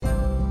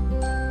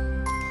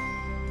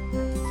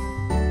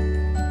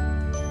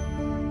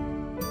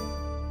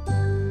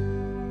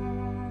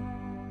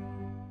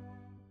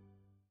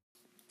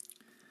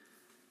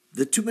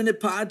The 2-Minute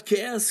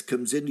Podcast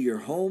comes into your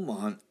home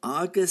on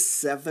August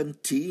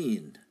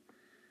 17.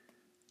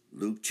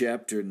 Luke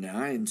chapter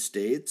 9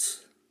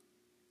 states,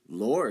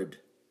 Lord,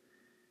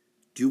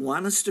 do you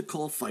want us to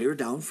call fire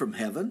down from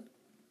heaven?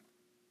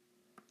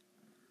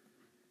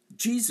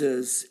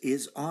 Jesus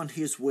is on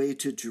his way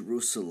to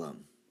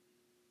Jerusalem.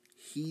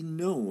 He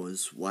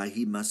knows why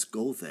he must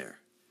go there.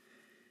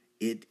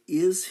 It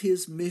is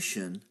his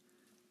mission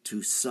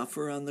to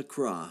suffer on the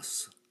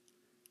cross,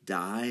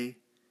 die,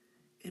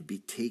 and be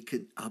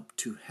taken up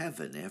to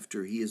heaven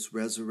after he is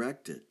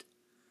resurrected.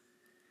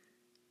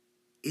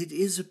 It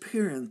is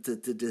apparent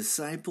that the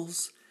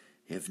disciples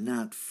have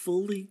not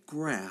fully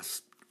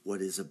grasped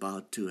what is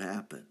about to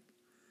happen.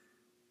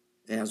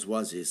 As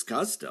was his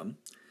custom,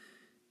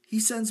 he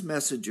sends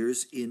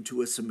messengers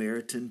into a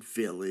Samaritan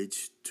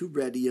village to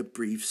ready a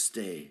brief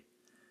stay.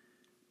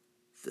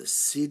 The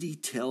city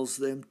tells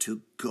them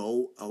to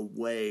go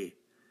away.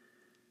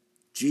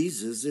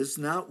 Jesus is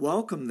not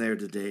welcome there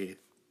today.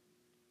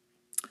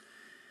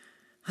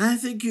 I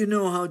think you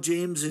know how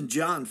James and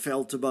John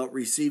felt about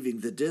receiving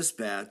the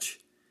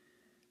dispatch.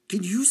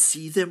 Can you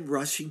see them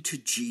rushing to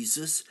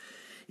Jesus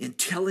and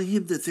telling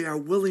him that they are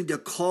willing to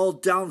call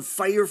down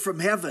fire from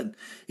heaven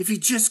if he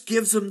just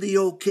gives them the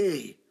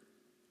okay?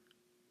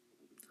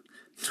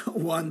 No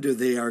wonder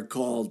they are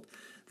called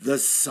the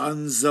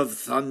sons of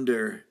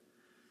thunder.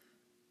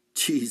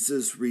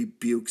 Jesus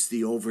rebukes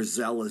the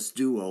overzealous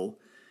duo,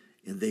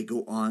 and they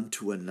go on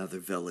to another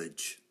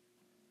village.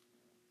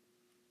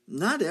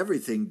 Not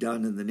everything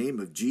done in the name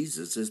of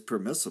Jesus is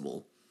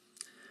permissible.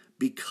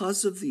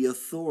 Because of the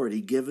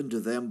authority given to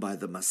them by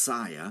the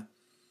Messiah,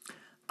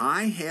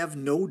 I have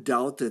no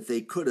doubt that they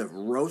could have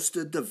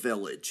roasted the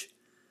village.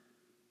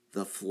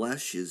 The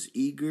flesh is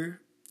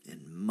eager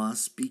and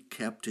must be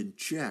kept in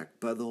check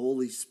by the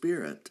Holy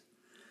Spirit.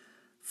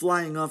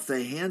 Flying off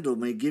the handle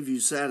may give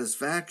you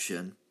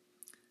satisfaction,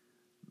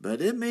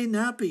 but it may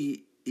not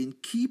be in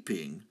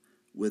keeping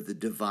with the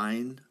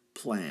divine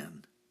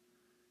plan.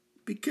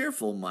 Be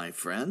careful, my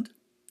friend.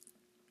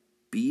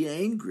 Be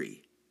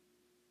angry,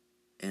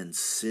 and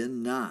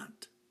sin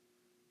not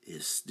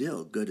is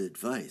still good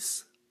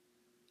advice.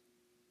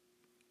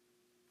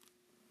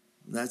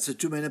 That's a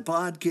 2-Minute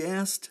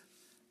Podcast.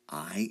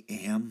 I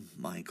am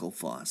Michael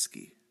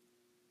Foskey.